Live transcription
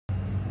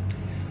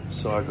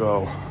So I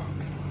go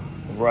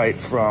right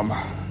from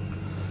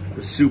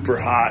the super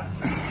hot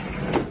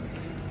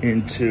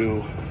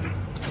into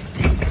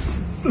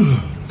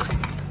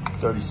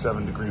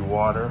 37-degree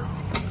water,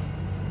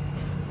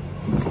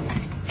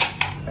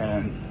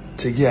 and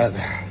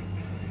together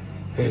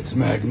it's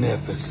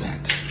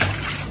magnificent.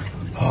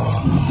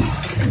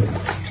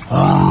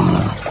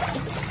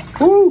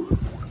 Woo.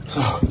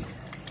 So,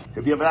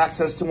 if you have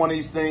access to one of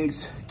these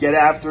things, get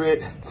after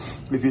it.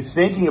 If you're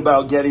thinking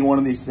about getting one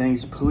of these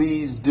things,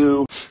 please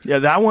do. Yeah,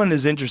 that one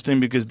is interesting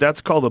because that's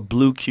called a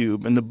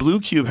BlueCube, and the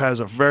BlueCube has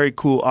a very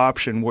cool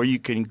option where you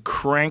can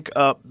crank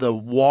up the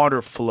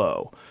water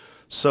flow.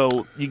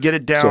 So you get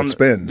it down. So it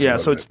spins. Yeah,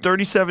 so it's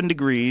 37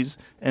 degrees,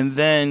 and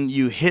then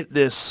you hit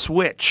this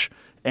switch,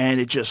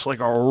 and it's just like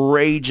a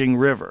raging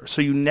river.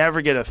 So you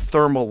never get a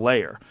thermal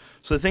layer.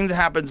 So the thing that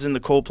happens in the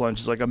cold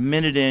plunge is like a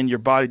minute in, your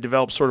body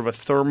develops sort of a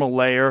thermal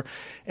layer,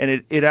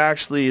 and it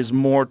actually is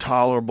more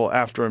tolerable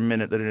after a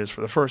minute than it is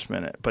for the first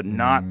minute, but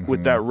not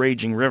with that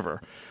raging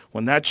river.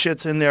 When that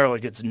shit's in there,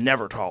 like, it's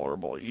never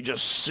tolerable. You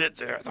just sit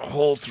there the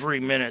whole 3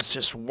 minutes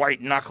just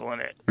white-knuckling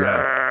it.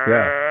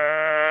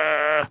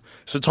 Yeah.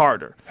 So it's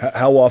harder.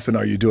 How often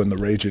are you doing the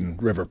raging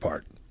river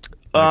part?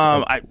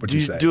 I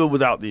do it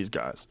without these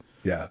guys.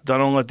 Yeah.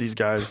 Don't let these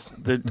guys.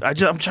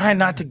 I'm trying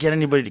not to get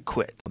anybody to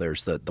quit.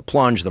 There's the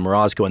plunge, the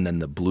Morozko, and then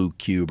the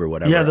BlueCube or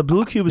whatever. Yeah, the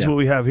BlueCube is what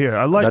we have here.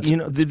 I like,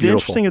 the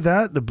interesting of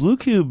that, the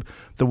BlueCube,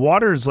 the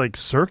water is like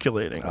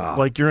circulating,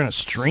 like you're in a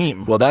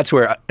stream. Well, that's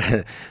where,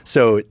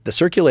 so the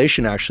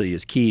circulation actually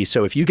is key.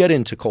 So if you get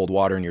into cold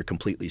water and you're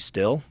completely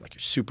still, like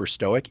you're super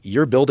stoic,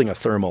 you're building a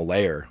thermal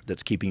layer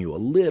that's keeping you a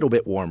little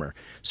bit warmer.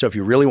 So if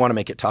you really want to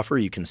make it tougher,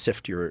 you can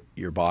sift your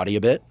body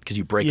a bit because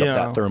you break up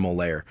that thermal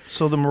layer.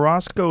 So the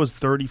Morozko is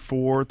 33,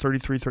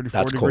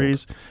 34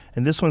 degrees,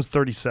 and this one's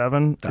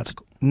 37. It's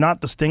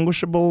not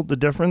distinguishable, the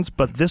difference,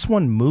 but this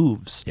one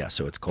moves. Yeah,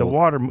 so it's cold. The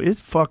water, it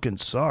fucking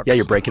sucks. Yeah,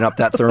 you're breaking up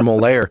that thermal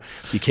layer.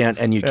 You can't,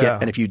 and you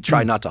can't, and if you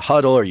try not to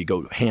huddle or you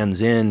go hands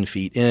in,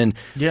 feet in.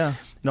 Yeah,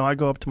 no, I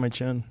go up to my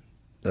chin.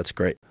 That's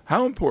great.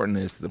 How important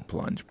is the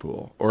plunge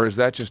pool, or is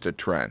that just a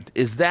trend?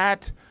 Is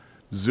that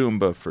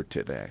Zumba for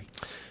today?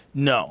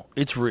 No,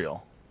 it's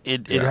real.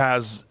 It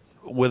has,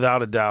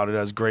 without a doubt, it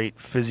has great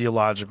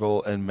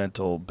physiological and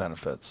mental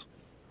benefits.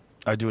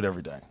 I do it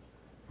every day.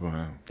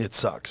 Wow. It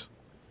sucks.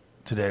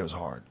 Today was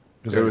hard.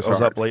 Because I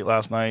was up late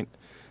last night,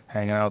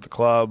 hanging out at the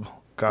club,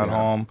 got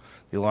home,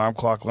 the alarm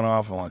clock went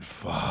off, I'm like,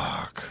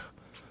 fuck.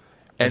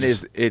 And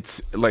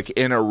it's like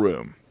in a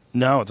room?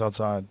 No, it's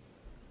outside.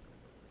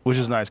 Which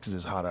is nice because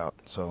it's hot out,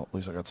 so at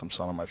least I got some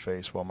sun on my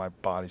face while my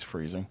body's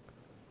freezing.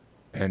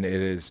 And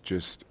it is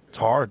just... It's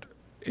hard.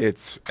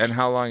 And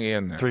how long are you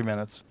in there? 3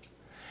 minutes.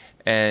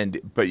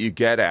 But you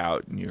get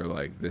out and you're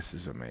like, this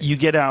is amazing. You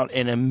get out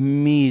and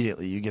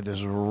immediately you get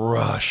this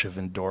rush of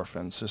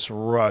endorphins, this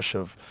rush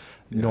of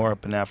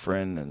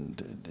norepinephrine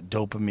and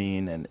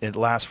dopamine, and it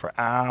lasts for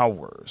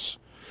hours.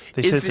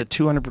 They say it's a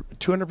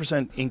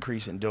 200%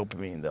 increase in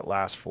dopamine that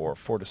lasts for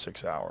 4 to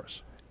 6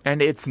 hours.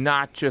 And it's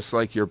not just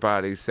like your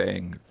body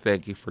saying,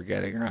 thank you for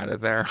getting out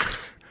of there.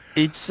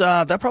 It's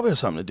that probably has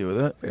something to do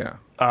with it. Yeah.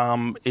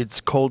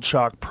 It's cold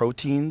shock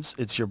proteins.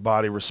 It's your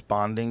body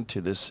responding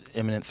to this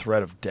imminent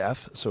threat of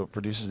death, so it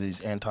produces these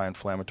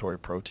anti-inflammatory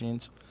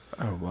proteins.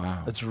 Oh,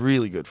 wow. It's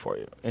really good for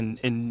you.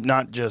 And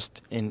not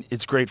just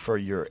it's great for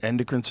your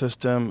endocrine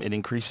system. It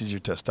increases your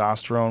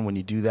testosterone when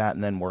you do that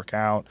and then work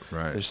out.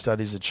 Right. There's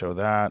studies that show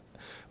that.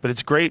 But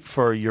it's great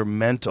for your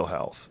mental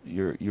health.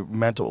 Your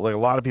mental, like a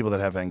lot of people that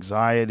have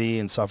anxiety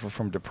and suffer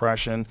from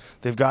depression,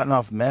 they've gotten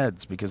off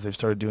meds because they've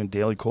started doing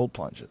daily cold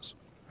plunges.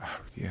 Oh,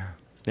 yeah.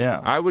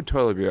 Yeah. I would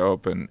totally be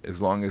open as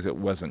long as it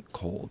wasn't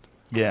cold.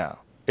 Yeah.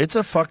 It's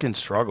a fucking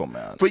struggle,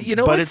 man. But you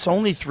know, it's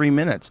only 3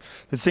 minutes.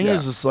 The thing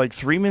is, it's like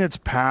 3 minutes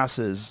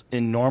passes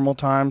in normal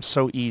time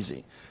so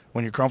easy.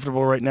 When you're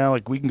comfortable right now,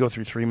 like we can go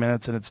through 3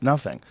 minutes and it's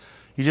nothing.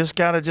 You just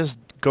gotta just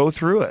go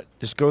through it.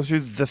 Just go through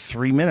the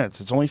 3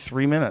 minutes. It's only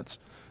 3 minutes.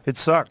 It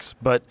sucks,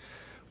 but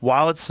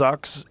while it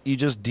sucks, you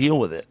just deal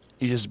with it.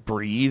 You just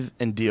breathe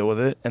and deal with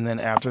it, and then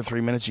after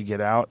 3 minutes, you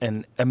get out,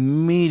 and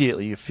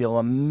immediately you feel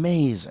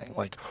amazing.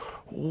 Like,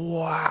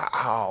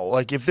 wow.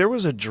 Like, if there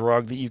was a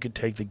drug that you could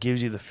take that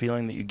gives you the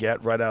feeling that you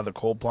get right out of the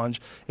cold plunge,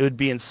 it would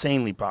be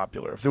insanely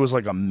popular. If there was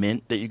like a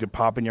mint that you could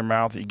pop in your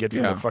mouth that you get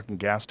from the fucking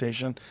gas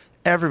station,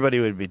 everybody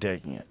would be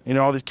taking it. You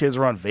know, all these kids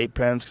are on vape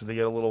pens because they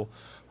get a little,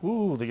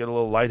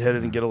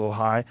 lightheaded and get a little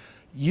high.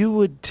 You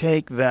would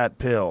take that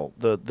pill,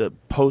 the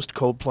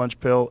post-cold plunge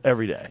pill,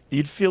 every day.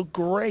 You'd feel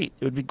great.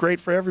 It would be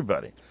great for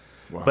everybody.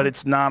 Wow. But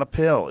it's not a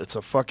pill. It's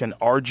a fucking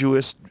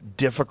arduous,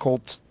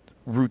 difficult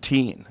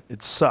routine.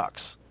 It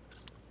sucks.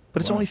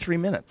 But it's only 3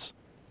 minutes.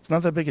 It's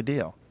not that big a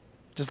deal.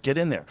 Just get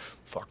in there.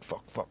 Fuck,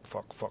 fuck, fuck,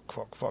 fuck, fuck,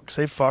 fuck, fuck.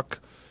 Say fuck,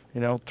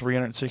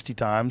 360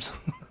 times.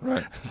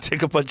 Right.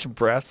 Take a bunch of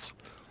breaths.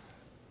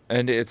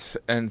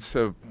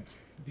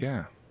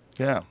 Yeah.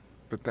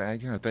 But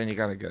then you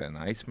got to get an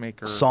ice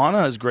maker.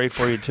 Sauna is great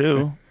for you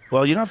too.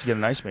 Well, you don't have to get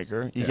an ice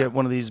maker. You get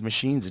one of these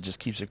machines that just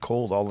keeps it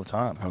cold all the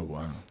time. Oh,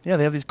 wow. Yeah,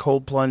 they have these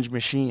cold plunge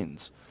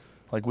machines.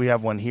 Like we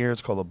have one here.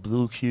 It's called a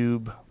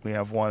BlueCube. We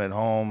have one at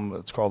home.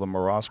 It's called a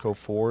Morozko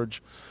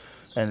Forge.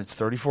 And it's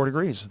 34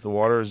 degrees. The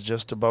water is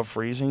just above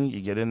freezing. You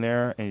get in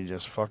there and you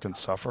just fucking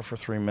suffer for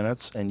 3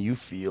 minutes and you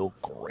feel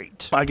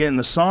great. I get in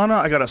the sauna.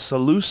 I got a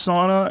Salus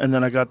sauna, and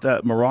then I got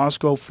that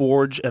Morozko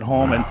Forge at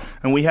home. Wow.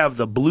 And we have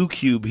the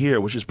BlueCube here,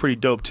 which is pretty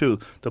dope too.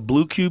 The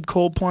BlueCube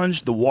cold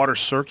plunge, the water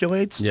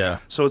circulates. Yeah.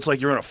 So it's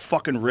like you're in a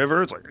fucking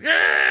river. It's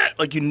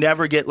like you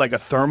never get like a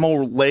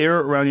thermal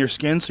layer around your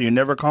skin, so you're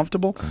never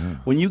comfortable.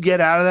 When you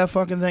get out of that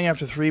fucking thing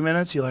after 3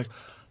 minutes, you're like,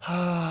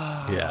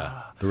 Yeah.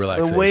 The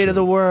relaxation. the weight of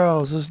the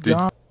world is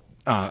gone.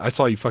 I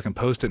saw you fucking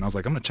post it, and I was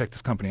like, I'm gonna check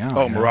this company out.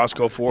 Oh, you know?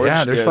 Morozko Forge.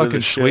 Yeah, they're the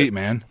fucking shit. sweet,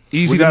 man.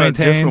 Easy We to got a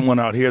maintain. different one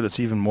out here that's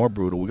even more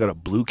brutal. We got a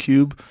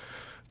BlueCube.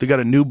 They got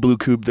a new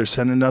BlueCube they're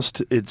sending us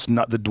to. It's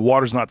not, the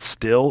water's not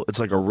still. It's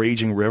like a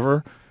raging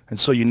river. And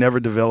so you never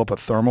develop a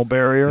thermal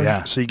barrier.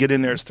 Yeah. So you get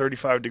in there, it's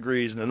 35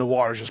 degrees, and then the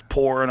water's just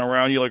pouring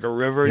around you like a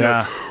river. And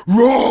Yeah. you're like,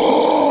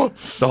 "Roar!"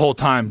 The whole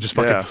time, just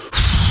fucking.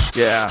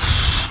 Yeah.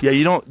 Yeah,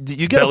 you don't,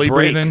 you get Belly a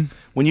break. breathing.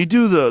 When you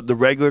do the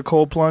regular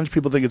cold plunge,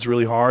 people think it's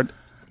really hard.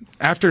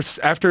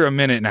 After a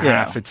minute and a Yeah.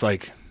 half, it's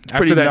like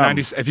pretty after that numb.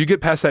 90. If you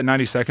get past that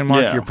 90-second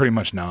mark, Yeah. you're pretty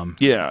much numb.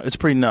 Yeah, it's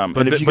pretty numb.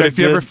 But, And if you got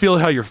ever good- feel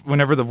how you're,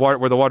 whenever the water,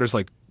 where the water's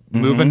like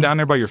moving down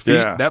there by your feet,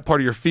 Yeah. that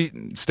part of your feet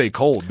stay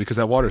cold because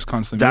that water is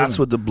constantly That's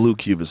moving. what the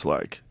BlueCube is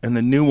like. And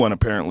the new one,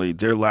 apparently,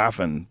 they're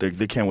laughing.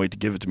 They can't wait to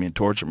give it to me and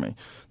torture me.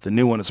 The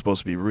new one is supposed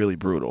to be really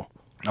brutal.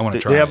 I want to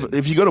They try have, it.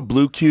 if you go to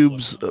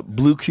BlueCube's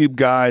BlueCube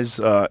guy's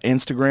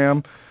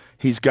Instagram,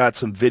 he's got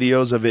some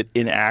videos of it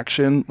in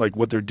action, like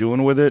what they're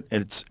doing with it.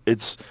 And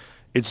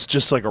it's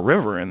just like a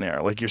river in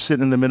there. Like you're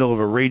sitting in the middle of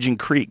a raging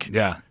creek.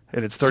 Yeah.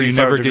 And it's So 35 you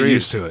never degrees. get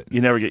used to it.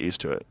 You never get used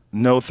to it.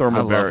 No I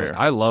thermal love barrier. it.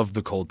 I love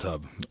the cold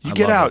tub. You I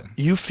get love out,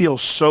 it. you feel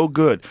so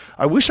good.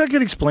 I wish I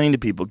could explain to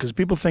people, because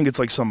people think it's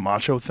like some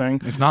macho thing.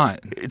 It's not.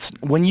 It's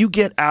when you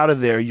get out of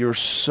there, you're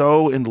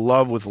so in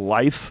love with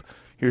life.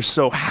 You're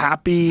so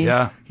happy.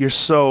 Yeah. You're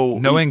so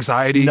No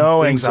anxiety.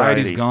 No The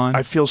anxiety. anxiety's gone.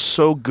 I feel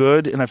so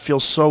good, and I feel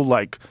so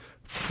like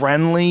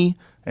friendly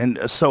and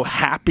so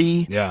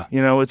happy. Yeah.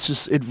 You know, it's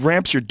just, it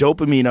ramps your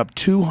dopamine up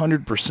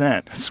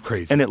 200%. It's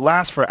crazy. And it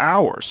lasts for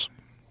hours.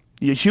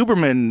 Yeah,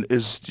 Huberman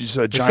is just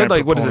a They giant said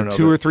like, what is it, proponent of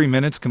 2 or 3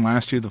 minutes can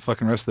last you the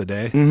fucking rest of the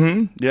day?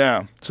 Mm-hmm.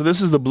 Yeah. So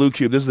this is the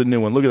BlueCube. This is the new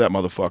one. Look at that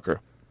motherfucker.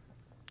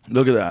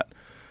 Look at that.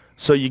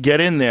 So you get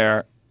in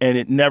there, and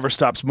it never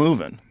stops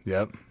moving.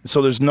 Yep.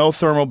 So there's no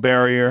thermal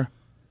barrier,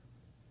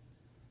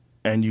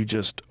 and you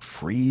just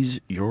freeze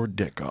your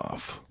dick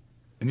off.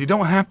 And you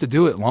don't have to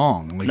do it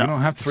long. Like No, you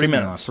don't have to 3 sit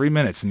there minutes. 3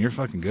 minutes and you're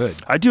fucking good.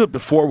 I do it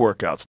before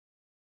workouts.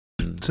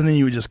 So then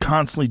you would just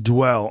constantly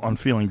dwell on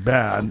feeling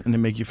bad, and it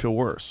make you feel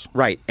worse.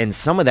 Right. And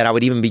some of that I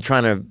would even be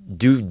trying to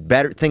do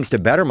better things to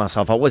better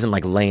myself. I wasn't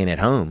like laying at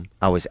home.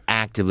 I was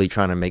actively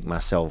trying to make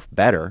myself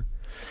better.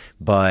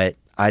 But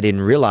I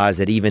didn't realize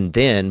that even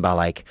then, by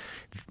like,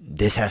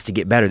 this has to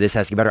get better, this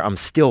has to get better, I'm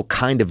still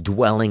kind of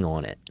dwelling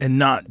on it. And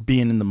not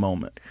being in the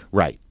moment.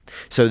 Right.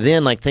 So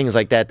then like things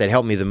like that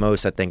help me the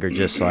most, I think, are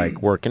just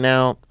like working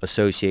out,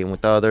 associating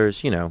with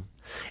others, you know.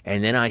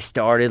 And then I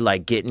started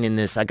like getting in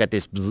this, I got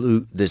this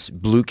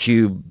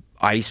BlueCube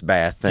ice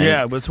bath thing.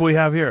 Yeah, that's what we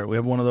have here. We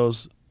have one of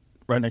those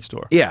right next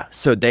door. Yeah.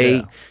 So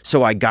Yeah.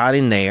 so I got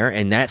in there,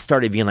 and that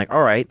started being like,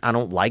 all right, I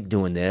don't like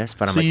doing this,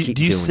 but I'm So going to keep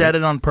do you doing set it.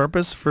 it on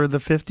purpose for the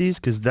 50s?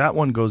 Because that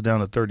one goes down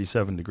to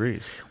 37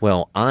 degrees.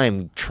 Well,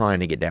 I'm trying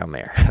to get down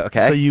there.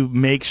 Okay. So you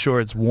make sure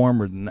it's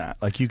warmer than that.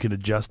 Like you can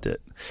adjust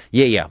it.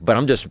 Yeah. But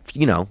I'm just,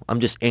 I'm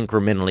just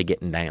incrementally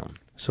getting down.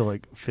 So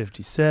like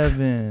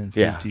 57,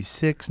 Yeah.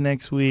 56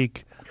 next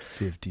week,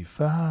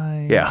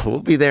 55. Yeah. We'll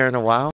be there in a while.